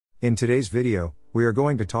In today's video, we are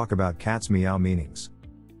going to talk about cats' meow meanings.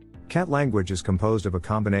 Cat language is composed of a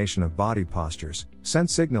combination of body postures,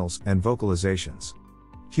 scent signals, and vocalizations.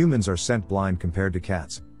 Humans are scent blind compared to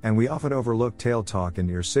cats, and we often overlook tail talk and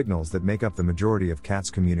ear signals that make up the majority of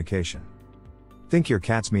cats' communication. Think your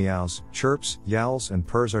cat's meows, chirps, yowls, and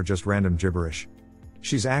purrs are just random gibberish.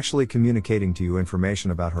 She's actually communicating to you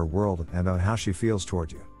information about her world and about how she feels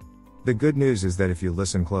toward you. The good news is that if you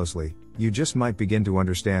listen closely, you just might begin to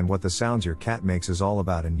understand what the sounds your cat makes is all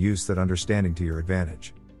about and use that understanding to your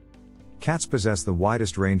advantage. Cats possess the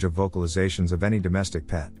widest range of vocalizations of any domestic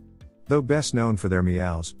pet. Though best known for their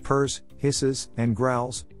meows, purrs, hisses, and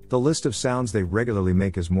growls, the list of sounds they regularly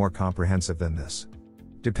make is more comprehensive than this.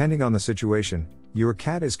 Depending on the situation, your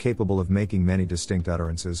cat is capable of making many distinct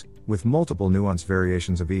utterances, with multiple nuanced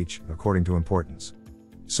variations of each, according to importance.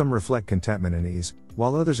 Some reflect contentment and ease,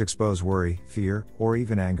 while others expose worry, fear, or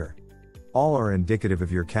even anger. All are indicative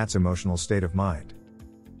of your cat's emotional state of mind.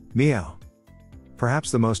 Meow. Perhaps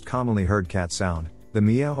the most commonly heard cat sound, the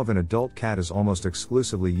meow of an adult cat is almost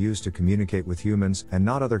exclusively used to communicate with humans and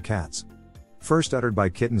not other cats. First uttered by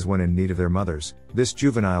kittens when in need of their mothers, this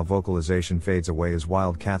juvenile vocalization fades away as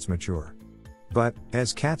wild cats mature. But,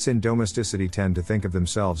 as cats in domesticity tend to think of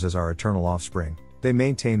themselves as our eternal offspring, they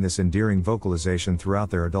maintain this endearing vocalization throughout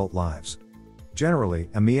their adult lives. Generally,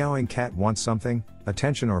 a meowing cat wants something,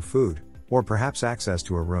 attention or food, or perhaps access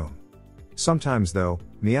to a room. Sometimes though,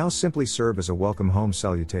 meows simply serve as a welcome home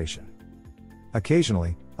salutation.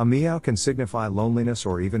 Occasionally, a meow can signify loneliness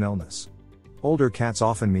or even illness. Older cats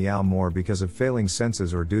often meow more because of failing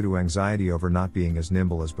senses or due to anxiety over not being as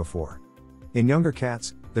nimble as before. In younger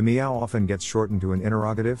cats, the meow often gets shortened to an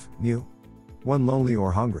interrogative, mew, when lonely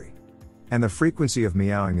or hungry. And the frequency of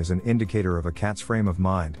meowing is an indicator of a cat's frame of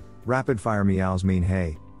mind. Rapid-fire meows mean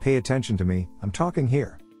hey, pay attention to me, I'm talking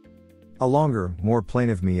here. A longer, more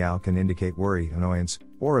plaintive meow can indicate worry, annoyance,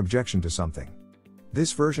 or objection to something.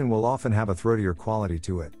 This version will often have a throatier quality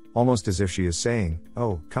to it, almost as if she is saying,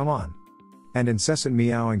 oh, come on. And incessant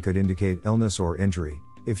meowing could indicate illness or injury.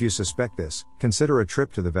 If you suspect this, consider a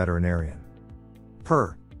trip to the veterinarian.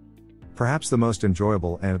 Purr. Perhaps the most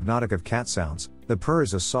enjoyable and hypnotic of cat sounds, the purr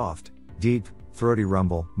is a soft, deep, throaty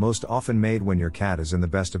rumble, most often made when your cat is in the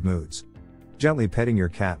best of moods. Gently petting your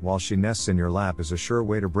cat while she nests in your lap is a sure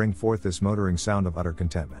way to bring forth this motoring sound of utter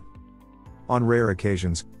contentment. On rare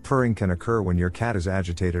occasions, purring can occur when your cat is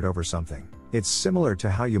agitated over something. It's similar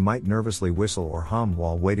to how you might nervously whistle or hum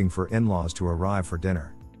while waiting for in-laws to arrive for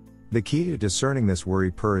dinner. The key to discerning this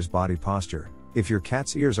worry purr is body posture. If your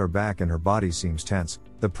cat's ears are back and her body seems tense,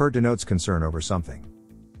 the purr denotes concern over something.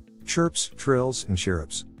 Chirps, trills, and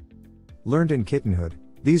chirps. Learned in kittenhood,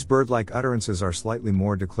 these bird-like utterances are slightly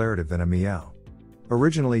more declarative than a meow.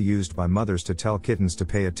 Originally used by mothers to tell kittens to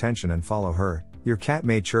pay attention and follow her, your cat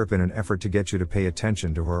may chirp in an effort to get you to pay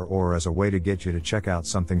attention to her or as a way to get you to check out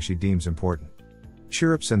something she deems important.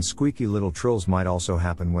 Chirps and squeaky little trills might also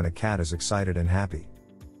happen when a cat is excited and happy.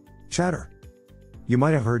 Chatter. You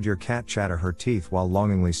might have heard your cat chatter her teeth while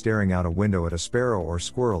longingly staring out a window at a sparrow or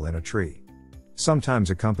squirrel in a tree.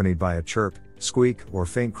 Sometimes accompanied by a chirp, squeak, or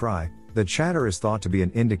faint cry, the chatter is thought to be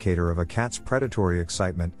an indicator of a cat's predatory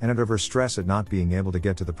excitement and of her stress at not being able to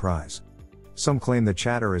get to the prize. Some claim the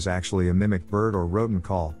chatter is actually a mimic bird or rodent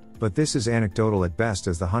call, but this is anecdotal at best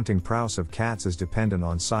as the hunting prowess of cats is dependent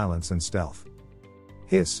on silence and stealth.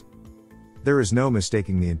 Hiss. There is no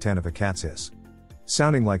mistaking the intent of a cat's hiss.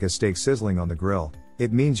 Sounding like a steak sizzling on the grill,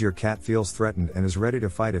 it means your cat feels threatened and is ready to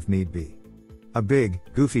fight if need be. A big,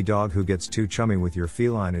 goofy dog who gets too chummy with your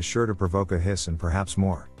feline is sure to provoke a hiss and perhaps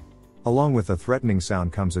more. Along with the threatening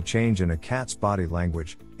sound comes a change in a cat's body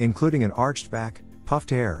language, including an arched back, puffed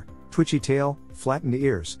hair, twitchy tail, flattened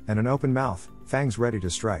ears, and an open mouth, fangs ready to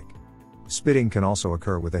strike. Spitting can also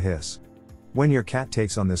occur with a hiss. When your cat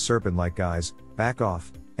takes on this serpent-like guise, back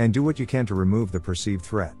off, and do what you can to remove the perceived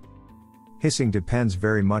threat. Hissing depends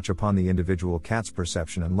very much upon the individual cat's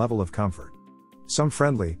perception and level of comfort. Some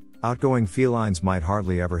friendly, outgoing felines might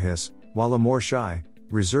hardly ever hiss, while a more shy,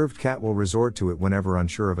 reserved cat will resort to it whenever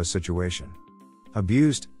unsure of a situation.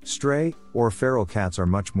 Abused, stray, or feral cats are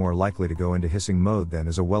much more likely to go into hissing mode than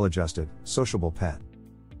is a well-adjusted, sociable pet.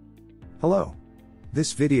 Hello.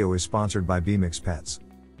 This video is sponsored by bmix Pets.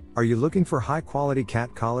 Are you looking for high-quality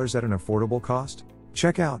cat collars at an affordable cost?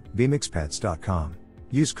 Check out bmixpets.com.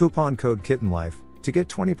 Use coupon code KittenLife to get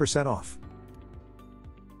 20% off.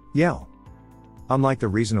 Yowl. Unlike the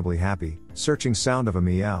reasonably happy, searching sound of a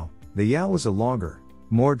meow, the yowl is a longer,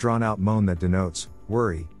 more drawn-out moan that denotes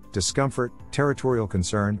worry, discomfort, territorial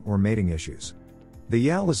concern, or mating issues. The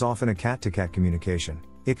yowl is often a cat-to-cat communication.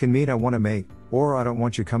 It can mean I want to mate, or I don't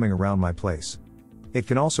want you coming around my place. It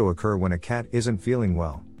can also occur when a cat isn't feeling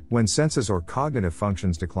well, when senses or cognitive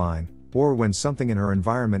functions decline, or when something in her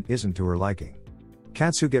environment isn't to her liking.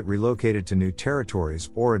 Cats who get relocated to new territories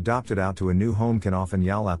or adopted out to a new home can often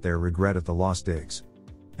yowl out their regret at the lost digs.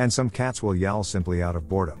 And some cats will yowl simply out of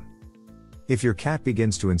boredom. If your cat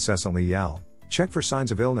begins to incessantly yowl, check for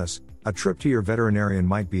signs of illness. A trip to your veterinarian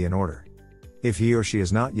might be in order. If he or she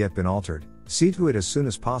has not yet been altered, see to it as soon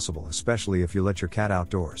as possible, especially if you let your cat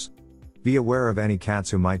outdoors. Be aware of any cats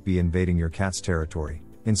who might be invading your cat's territory.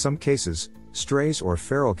 In some cases, strays or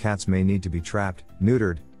feral cats may need to be trapped,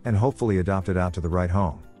 neutered, and hopefully adopted out to the right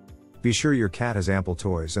home. Be sure your cat has ample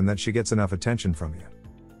toys and that she gets enough attention from you.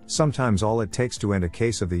 Sometimes all it takes to end a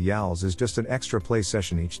case of the yowls is just an extra play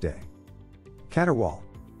session each day. Caterwaul.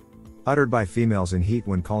 Uttered by females in heat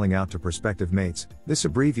when calling out to prospective mates, this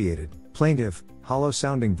abbreviated, plaintive,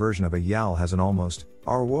 hollow-sounding version of a yowl has an almost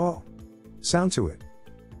 "arwhoa" sound to it.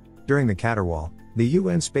 During the caterwaul,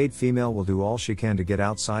 the spayed female will do all she can to get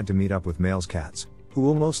outside to meet up with male cats, who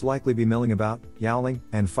will most likely be milling about, yowling,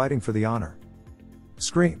 and fighting for the honor.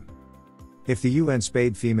 Scream. If the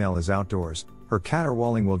spayed female is outdoors, her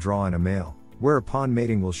caterwauling will draw in a male, whereupon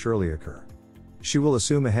mating will surely occur. She will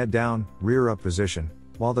assume a head-down, rear-up position,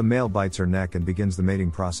 while the male bites her neck and begins the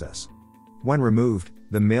mating process. When removed,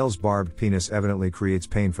 the male's barbed penis evidently creates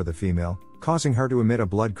pain for the female, causing her to emit a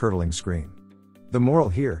blood-curdling scream. The moral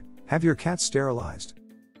here: have your cat sterilized.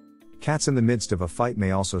 Cats in the midst of a fight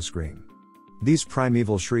may also scream. These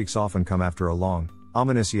primeval shrieks often come after a long,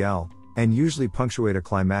 ominous yowl, and usually punctuate a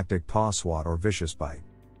climactic paw swat or vicious bite.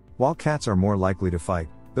 While cats are more likely to fight,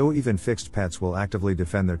 though even fixed pets will actively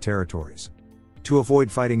defend their territories. To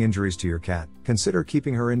avoid fighting injuries to your cat, consider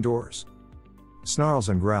keeping her indoors. Snarls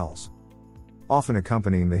and growls. Often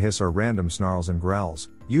accompanying the hiss are random snarls and growls,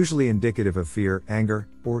 usually indicative of fear, anger,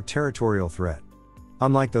 or territorial threat.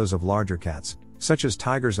 Unlike those of larger cats, such as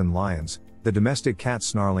tigers and lions, the domestic cat's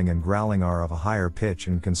snarling and growling are of a higher pitch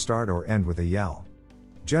and can start or end with a yowl.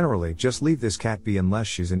 Generally, just leave this cat be unless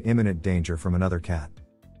she's in imminent danger from another cat.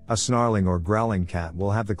 A snarling or growling cat will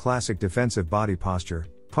have the classic defensive body posture: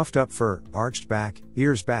 puffed up fur, arched back,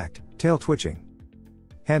 ears backed, tail twitching.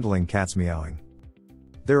 Handling cats meowing.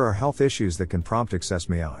 There are health issues that can prompt excess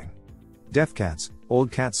meowing. Deaf cats,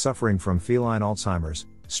 old cats suffering from feline Alzheimer's,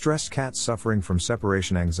 stressed cats suffering from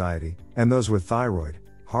separation anxiety, and those with thyroid,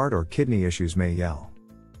 heart or kidney issues may yowl.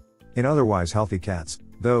 In otherwise healthy cats,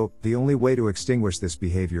 though, the only way to extinguish this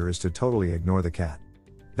behavior is to totally ignore the cat.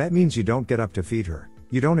 That means you don't get up to feed her,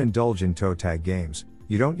 you don't indulge in toe tag games,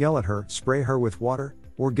 you don't yell at her, spray her with water,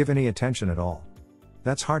 or give any attention at all.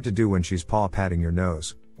 That's hard to do when she's paw patting your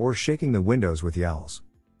nose, or shaking the windows with yowls.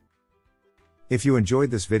 If you enjoyed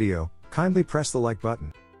this video, kindly press the like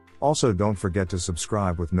button. Also, don't forget to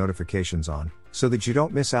subscribe with notifications on, so that you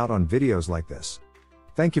don't miss out on videos like this.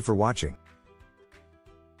 Thank you for watching.